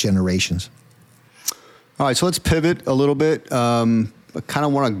 Just take generations. All right, so let's pivot a little bit. I kind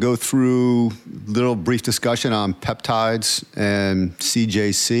of want to go through a little brief discussion on peptides and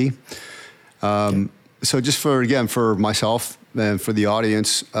CJC. So just for myself and for the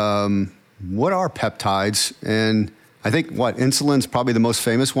audience, what are peptides? And I think insulin's probably the most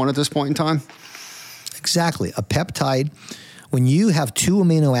famous one at this point in time? Exactly. A peptide, when you have two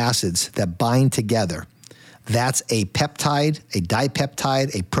amino acids that bind together, that's a peptide, a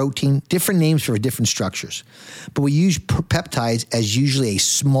dipeptide, a protein, different names for different structures. But we use peptides as usually a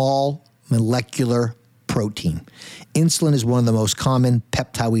small molecular protein. Insulin is one of the most common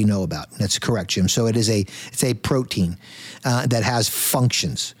peptide we know about. That's correct, Jim. So it's a protein that has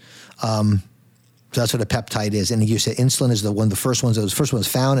functions. So that's what a peptide is. And you said insulin is the first ones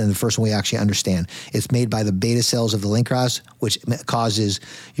found and the first one we actually understand. It's made by the beta cells of the pancreas, which causes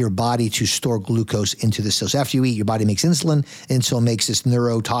your body to store glucose into the cells. So after you eat, your body makes insulin. Insulin makes this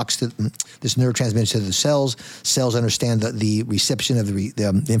neurotransmitter to the cells. Cells understand the reception of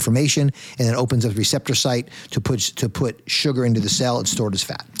the information, and then opens up the receptor site to put sugar into the cell and store it as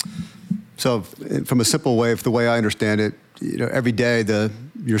fat. So from a simple way, the way I understand it, every day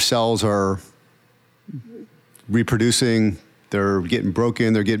your cells are reproducing, they're getting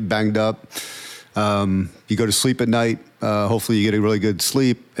broken, they're getting banged up. You go to sleep at night, hopefully you get a really good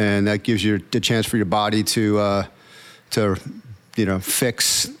sleep, and that gives you the chance for your body to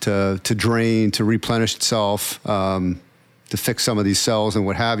fix, to drain, to replenish itself, to fix some of these cells and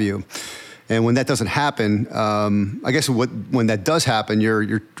what have you. And when that doesn't happen, I guess when that does happen,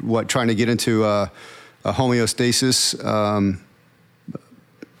 you're trying to get into a homeostasis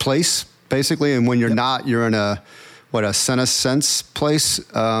place, basically. And when you're not, you're in a senescence place.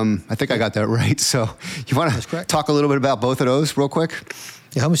 I think I got that right. So you want to talk a little bit about both of those real quick?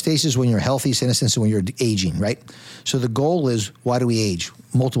 Yeah, homeostasis is when you're healthy, senescence is when you're aging, right? So the goal is, why do we age?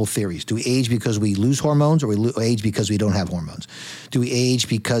 Multiple theories. Do we age because we lose hormones, or we age because we don't have hormones? Do we age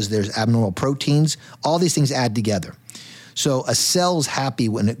because there's abnormal proteins? All these things add together. So a cell's happy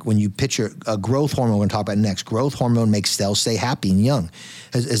when you picture a growth hormone, we're going to talk about next. Growth hormone makes cells stay happy and young.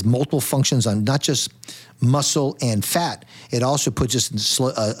 Has multiple functions on not just muscle and fat. It also puts us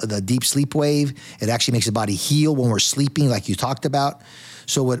in the deep sleep wave. It actually makes the body heal when we're sleeping, like you talked about.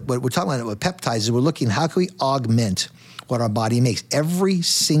 So what we're talking about with peptides is we're looking, how can we augment what our body makes? Every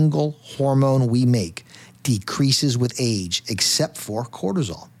single hormone we make decreases with age, except for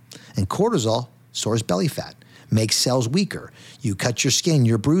cortisol. And cortisol stores belly fat, makes cells weaker. You cut your skin,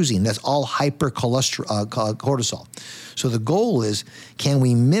 you're bruising. That's all cortisol. So the goal is, can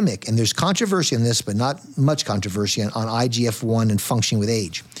we mimic, and there's controversy in this, but not much controversy on IGF-1 and functioning with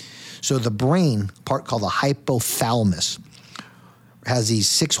age. So the brain, part called the hypothalamus, has these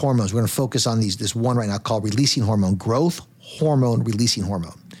 6 hormones. We're going to focus on this one right now called releasing hormone, growth hormone, releasing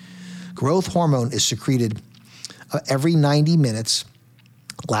hormone. Growth hormone is secreted every 90 minutes,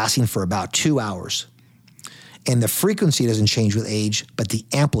 lasting for about 2 hours. And the frequency doesn't change with age, but the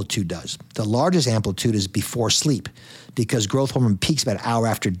amplitude does. The largest amplitude is before sleep, because growth hormone peaks about an hour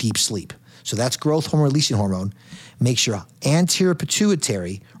after deep sleep. So that's growth hormone, releasing hormone. Makes your anterior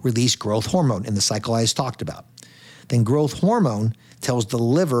pituitary release growth hormone in the cycle I just talked about. Then growth hormone tells the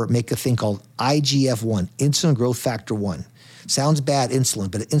liver make a thing called IGF-1, insulin growth factor 1. Sounds bad,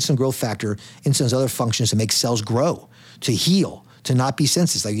 insulin, but insulin growth factor, insulin's other functions to make cells grow, to heal, to not be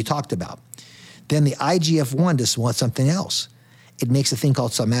sensitive, like you talked about. Then the IGF-1 just wants something else. It makes a thing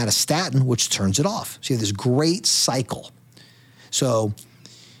called somatostatin, which turns it off. So you have this great cycle. So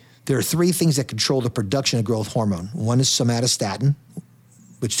there are 3 things that control the production of growth hormone. One is somatostatin,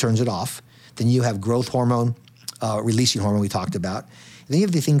 which turns it off. Then you have growth hormone, releasing hormone we talked about. And then you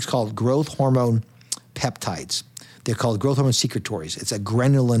have the things called growth hormone peptides. They're called growth hormone secretories. It's a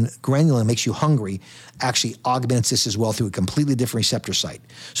granulin. Granulin makes you hungry, actually augments this as well through a completely different receptor site.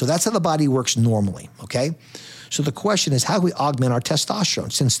 So that's how the body works normally, okay? So the question is, how do we augment our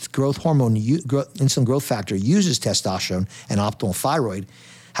testosterone? Since growth hormone, insulin growth factor uses testosterone and optimal thyroid,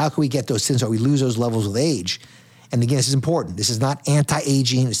 how can we get those things, or we lose those levels with age? And again, this is important. This is not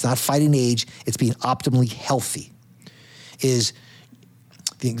anti-aging. It's not fighting age. It's being optimally healthy.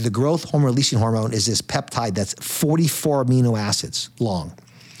 The growth hormone releasing hormone is this peptide that's 44 amino acids long.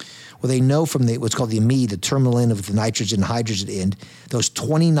 Well, they know from what's called the amide, the terminal end of the nitrogen, hydrogen end, those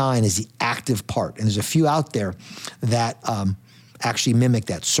 29 is the active part. And there's a few out there that actually mimic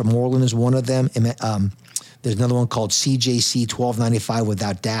that. Sermorelin is one of them. There's another one called CJC 1295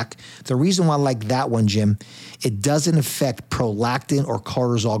 without DAC. The reason why I like that one, Jim, it doesn't affect prolactin or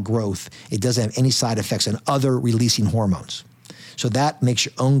cortisol growth. It doesn't have any side effects on other releasing hormones. So that makes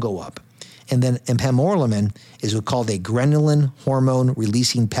your own go up. And then impemorelimine is what's called a ghrelin hormone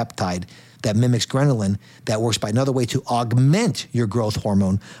releasing peptide that mimics ghrelin, that works by another way to augment your growth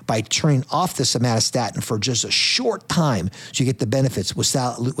hormone by turning off the somatostatin for just a short time, so you get the benefits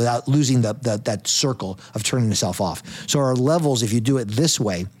without losing that circle of turning yourself off. So our levels, if you do it this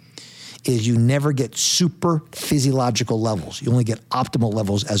way, is you never get super physiological levels. You only get optimal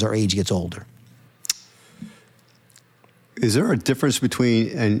levels as our age gets older. Is there a difference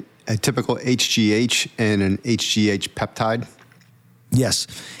between a typical HGH and an HGH peptide? Yes.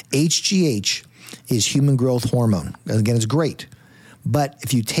 HGH is human growth hormone. Again, it's great. But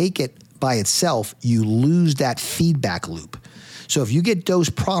if you take it by itself, you lose that feedback loop. So if you get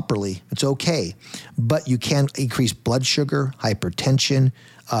dosed properly, it's okay. But you can increase blood sugar, hypertension,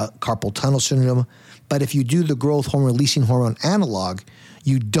 carpal tunnel syndrome. But if you do the growth hormone releasing hormone analog,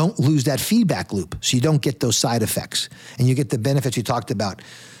 you don't lose that feedback loop. So you don't get those side effects. And you get the benefits you talked about.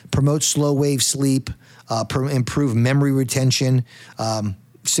 Promote slow wave sleep, improve memory retention,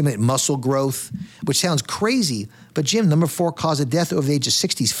 stimulate muscle growth, which sounds crazy. But Jim, number 4 cause of death over the age of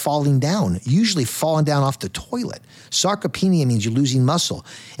 60 is falling down, usually falling down off the toilet. Sarcopenia means you're losing muscle.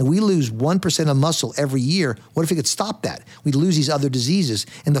 And we lose 1% of muscle every year. What if we could stop that? We'd lose these other diseases.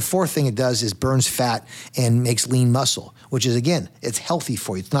 And the 4th thing it does is burns fat and makes lean muscle, which is, again, it's healthy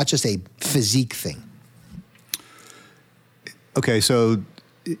for you. It's not just a physique thing. Okay, so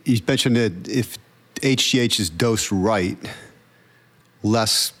you mentioned that if HGH is dosed right,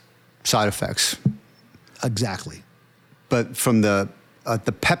 less side effects. Exactly. But from the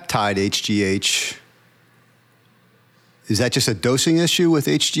peptide HGH, is that just a dosing issue with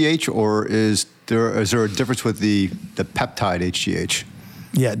HGH, or is there a difference with the peptide HGH?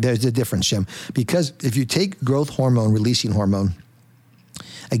 Yeah, there's a difference, Jim. Because if you take growth hormone, releasing hormone,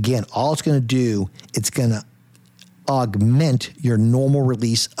 again, all it's going to do, it's going to augment your normal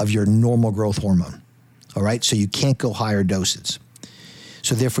release of your normal growth hormone. All right, so you can't go higher doses.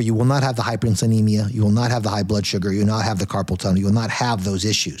 So therefore, you will not have the hyperinsulinemia, you will not have the high blood sugar, you will not have the carpal tunnel, you will not have those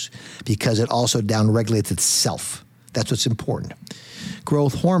issues because it also downregulates itself. That's what's important.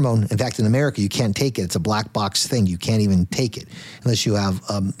 Growth hormone, in fact, in America, you can't take it. It's a black box thing. You can't even take it unless you have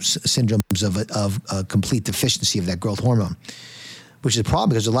syndromes of complete deficiency of that growth hormone, which is a problem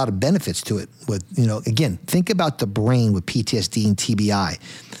because there's a lot of benefits to it. With, again, think about the brain with PTSD and TBI.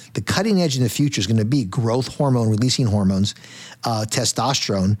 The cutting edge in the future is going to be growth hormone, releasing hormones,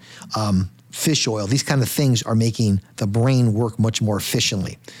 testosterone, fish oil. These kind of things are making the brain work much more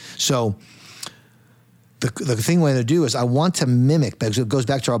efficiently. So the thing we're going to do is I want to mimic, because it goes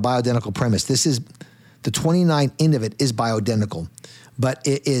back to our bioidentical premise. This is, the 29 end of it is bioidentical, but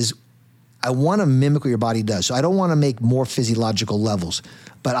it is, I want to mimic what your body does. So I don't want to make more physiological levels.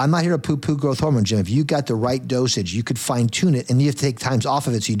 But I'm not here to poo-poo growth hormone, Jim. If you got the right dosage, you could fine-tune it, and you have to take times off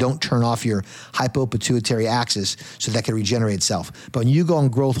of it so you don't turn off your hypopituitary axis so that can regenerate itself. But when you go on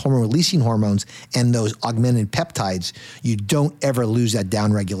growth hormone-releasing hormones and those augmented peptides, you don't ever lose that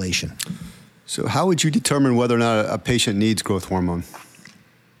downregulation. So how would you determine whether or not a patient needs growth hormone?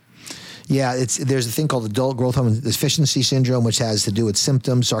 Yeah, there's a thing called adult growth hormone deficiency syndrome, which has to do with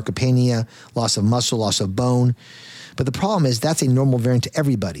symptoms, sarcopenia, loss of muscle, loss of bone. But the problem is that's a normal variant to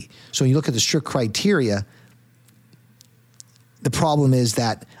everybody. So when you look at the strict criteria, the problem is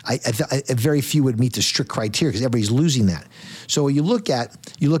that very few would meet the strict criteria because everybody's losing that. So you look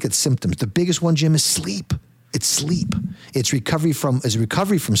at symptoms. The biggest one, Jim, is sleep. It's sleep. It's recovery from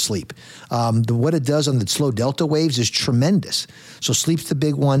sleep. What it does on the slow delta waves is tremendous. So sleep's the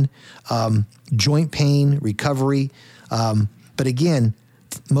big one. Joint pain, recovery. But again,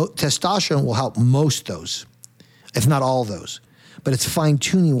 testosterone will help most those, if not all those. But it's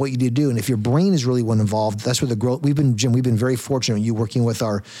fine-tuning what you do. And if your brain is really one involved, that's where the growth. Jim, we've been very fortunate. You working with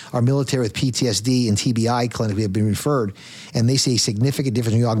our military with PTSD and TBI clinic, we have been referred, and they see a significant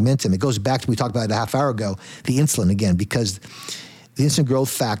difference when you augment them. It goes back to what we talked about a half hour ago, the insulin again, because the insulin growth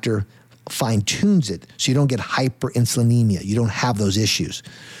factor fine-tunes it so you don't get hyperinsulinemia. You don't have those issues.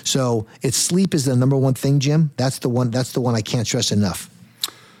 So sleep is the number one thing, Jim. That's the one I can't stress enough.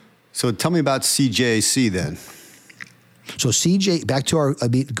 So tell me about CJC then. So back to our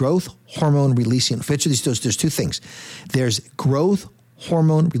growth hormone releasing. There's two things. There's growth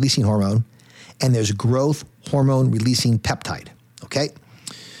hormone releasing hormone, and there's growth hormone releasing peptide. Okay,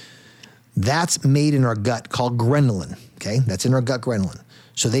 that's made in our gut called ghrelin. Okay, that's in our gut, ghrelin.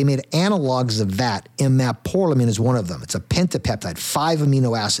 So they made analogs of that. Imaporolamine is one of them. It's a pentapeptide, 5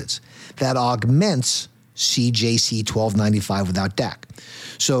 amino acids that augments CJC 1295 without DAC.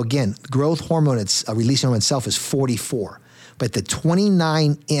 So again, growth hormone, releasing hormone itself is 44, but the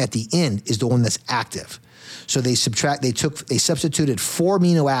 29 at the end is the one that's active. So they substituted 4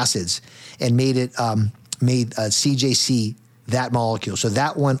 amino acids and made CJC that molecule. So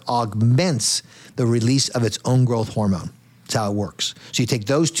that one augments the release of its own growth hormone. That's how it works. So you take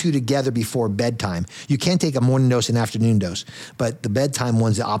those two together before bedtime. You can take a morning dose and afternoon dose, but the bedtime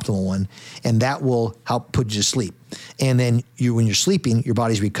one's the optimal one, and that will help put you to sleep. And then when you're sleeping, your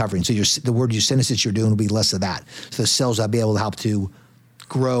body's recovering. So the word synthesis you're doing will be less of that. So the cells will be able to help to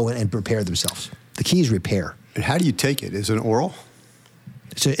grow and repair themselves. The key is repair. And how do you take it? Is it an oral?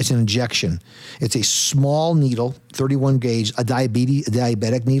 It's an injection. It's a small needle, 31 gauge, a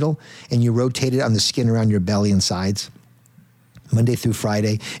diabetic needle, and you rotate it on the skin around your belly and sides. Monday through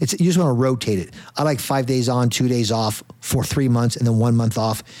Friday. You just want to rotate it. I like 5 days on, 2 days off for 3 months, and then 1 month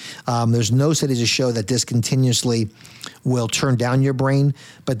off. There's no studies to show that this continuously will turn down your brain,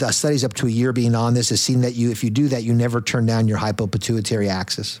 but the studies up to a year being on this has seen that if you do that, you never turn down your hypopituitary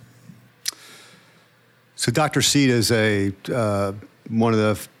axis. So Dr. Seed is one of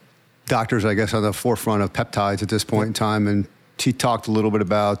the doctors, I guess, on the forefront of peptides at this point in time, and he talked a little bit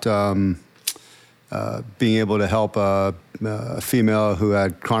about being able to help a female who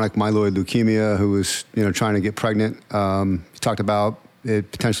had chronic myeloid leukemia who was, trying to get pregnant. He talked about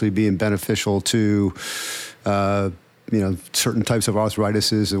it potentially being beneficial to, certain types of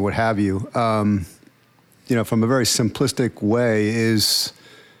arthritises and what have you. From a very simplistic way, is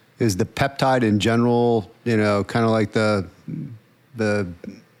the peptide in general, kind of like the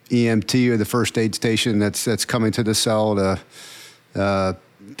EMT or the first aid station that's coming to the cell to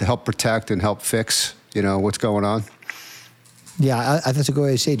help protect and help fix, what's going on? Yeah, that's a good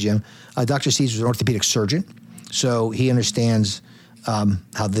way to say it, Jim. Dr. Seeds was an orthopedic surgeon, so he understands how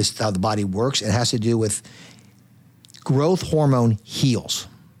the body works. It has to do with growth hormone heals.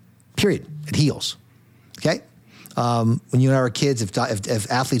 Period. It heals. Okay. When you and I were kids,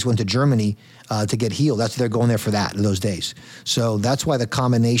 if athletes went to Germany to get healed, they're going there for that in those days. So that's why the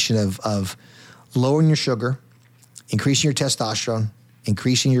combination of lowering your sugar, increasing your testosterone,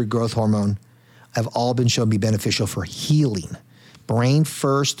 increasing your growth hormone, have all been shown to be beneficial for healing. Brain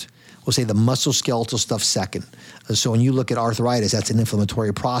first, we'll say the musculoskeletal stuff second. So when you look at arthritis, that's an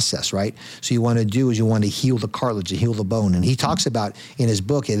inflammatory process, right? So you want to heal the cartilage and heal the bone. And he talks about in his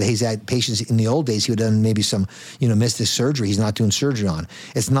book, he's had patients in the old days, he would have done maybe some, missed his surgery. He's not doing surgery on.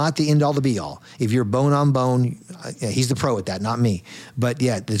 It's not the end all, the be all. If you're bone on bone, he's the pro at that, not me. But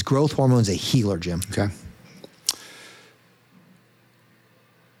yeah, this growth hormone's a healer, Jim. Okay.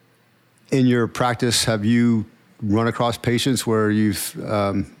 In your practice, have you run across patients where you've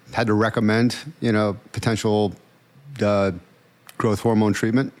had to recommend, potential growth hormone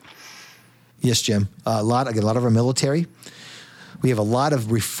treatment? Yes, Jim. I get a lot of our military. We have a lot of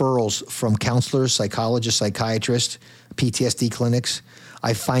referrals from counselors, psychologists, psychiatrists, PTSD clinics.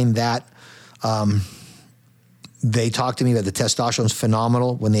 I find that they talk to me that the testosterone is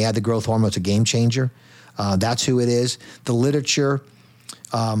phenomenal. When they add the growth hormone, it's a game changer. That's who it is. The literature,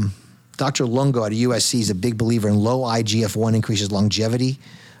 Dr. Lungo at USC is a big believer in low IGF-1 increases longevity.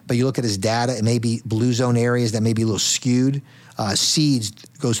 But you look at his data, it may be blue zone areas that may be a little skewed. Seeds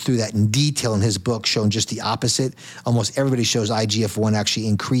goes through that in detail in his book, showing just the opposite. Almost everybody shows IGF-1 actually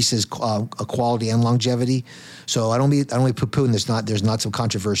increases quality and longevity. So I don't be poo-pooing. There's not some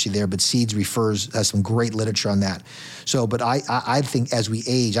controversy there, but Seeds has some great literature on that. So, but I think as we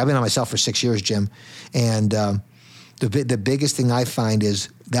age, I've been on myself for 6 years, Jim, and the biggest thing I find is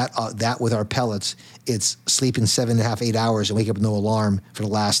that with our pellets, it's sleeping 7.5, 8 hours and wake up with no alarm for the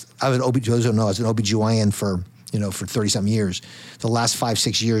last. I was an OBGYN for 30-something years. The last 5,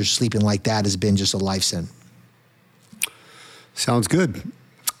 6 years sleeping like that has been just a life sin. Sounds good.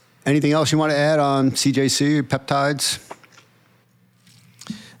 Anything else you want to add on CJC or peptides?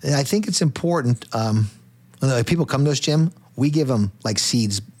 And I think it's important. If people come to us, Jim, we give them like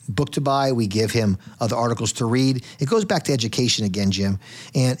Seeds book to buy. We give him other articles to read. It goes back to education again, Jim.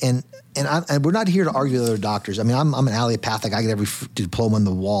 And we're not here to argue with other doctors. I mean, I'm an allopathic. I get every diploma on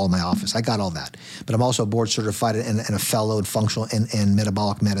the wall in my office. I got all that. But I'm also board certified and a fellow in functional and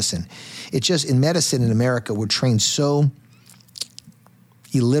metabolic medicine. It's just in medicine in America, we're trained so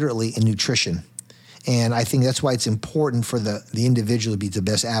illiterately in nutrition. And I think that's why it's important for the individual to be the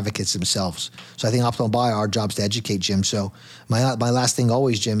best advocates themselves. So I think Optimal Bio, our job is to educate, Jim. So my last thing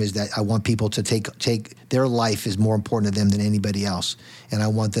always, Jim, is that I want people to take their life is more important to them than anybody else. And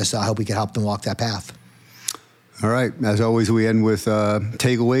I hope we can help them walk that path. All right. As always, we end with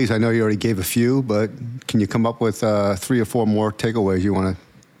takeaways. I know you already gave a few, but can you come up with 3 or 4 more takeaways you want to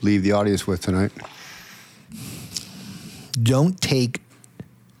leave the audience with tonight? Don't take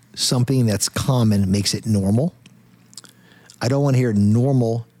something that's common makes it normal. I don't want to hear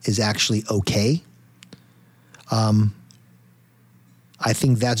normal is actually okay. I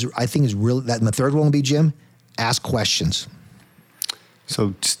think it's really that. My third one will be, Jim, ask questions.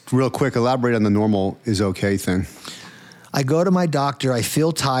 So just real quick, elaborate on the normal is okay thing. I go to my doctor, I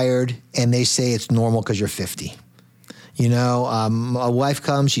feel tired, and they say it's normal because you're 50. My wife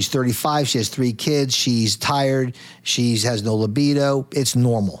comes, she's 35, she has 3 kids, she's tired, she has no libido. It's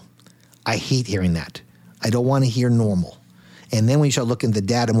normal. I hate hearing that. I don't want to hear normal. And then when you start looking at the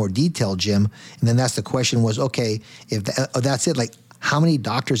data more detailed, Jim, and then that's the question was, okay, if that's it, like how many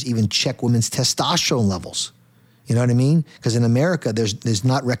doctors even check women's testosterone levels? You know what I mean? Because in America, there's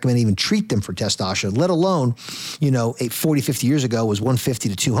not recommended even treat them for testosterone, let alone, 40, 50 years ago was 150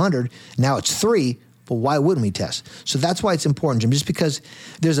 to 200. Now it's 3. Well, why wouldn't we test? So that's why it's important, Jim. Just because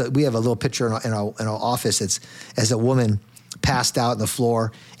we have a little picture in our office that's as a woman passed out on the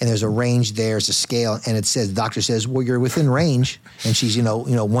floor, and there's a range there, it's a scale, and it says, the doctor says, well, you're within range, and she's,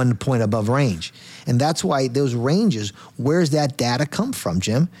 1 point above range. And that's why those ranges, where's that data come from,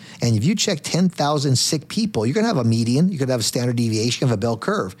 Jim? And if you check 10,000 sick people, you're going to have a median, you could have a standard deviation, of a bell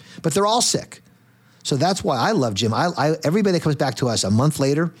curve, but they're all sick. So that's why I love Jim. Everybody that comes back to us a month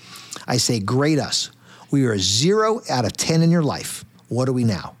later, I say, grade us. We are a 0 out of 10 in your life. What are we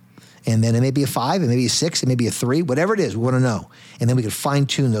now? And then it may be a 5, it may be a 6, it may be a 3, whatever it is, we want to know. And then we can fine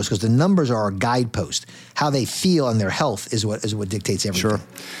tune those because the numbers are our guidepost. How they feel and their health is what dictates everything. Sure.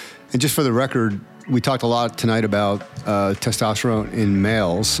 And just for the record, we talked a lot tonight about testosterone in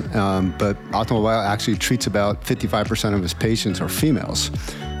males, but Optimal Bio actually treats about 55% of his patients are females.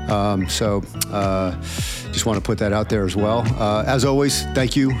 Just want to put that out there as well. As always,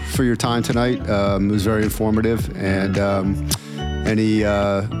 thank you for your time tonight. It was very informative. And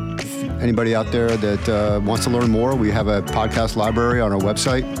anybody out there that wants to learn more, we have a podcast library on our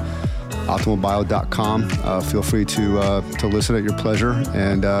website, optimalbio.com. Feel free to listen at your pleasure,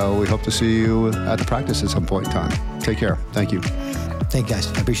 and we hope to see you at the practice at some point in time. Take care. Thank you. Thank you, guys.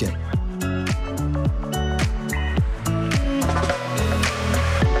 I appreciate it.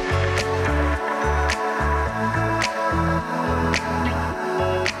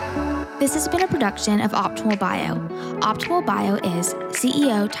 This has been a production of Optimal Bio. Optimal Bio is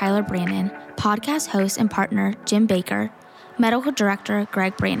CEO Tyler Brannon, podcast host and partner Jim Baker, medical director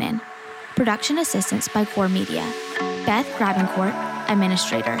Greg Brannon, production assistance by Core Media, Beth Grabencourt,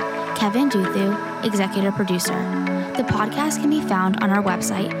 administrator, Kevin Duthu, executive producer. The podcast can be found on our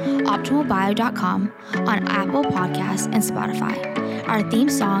website, optimalbio.com, on Apple Podcasts and Spotify. Our theme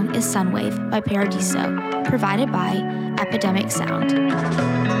song is Sunwave by Paradiso, provided by Epidemic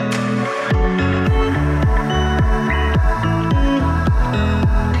Sound.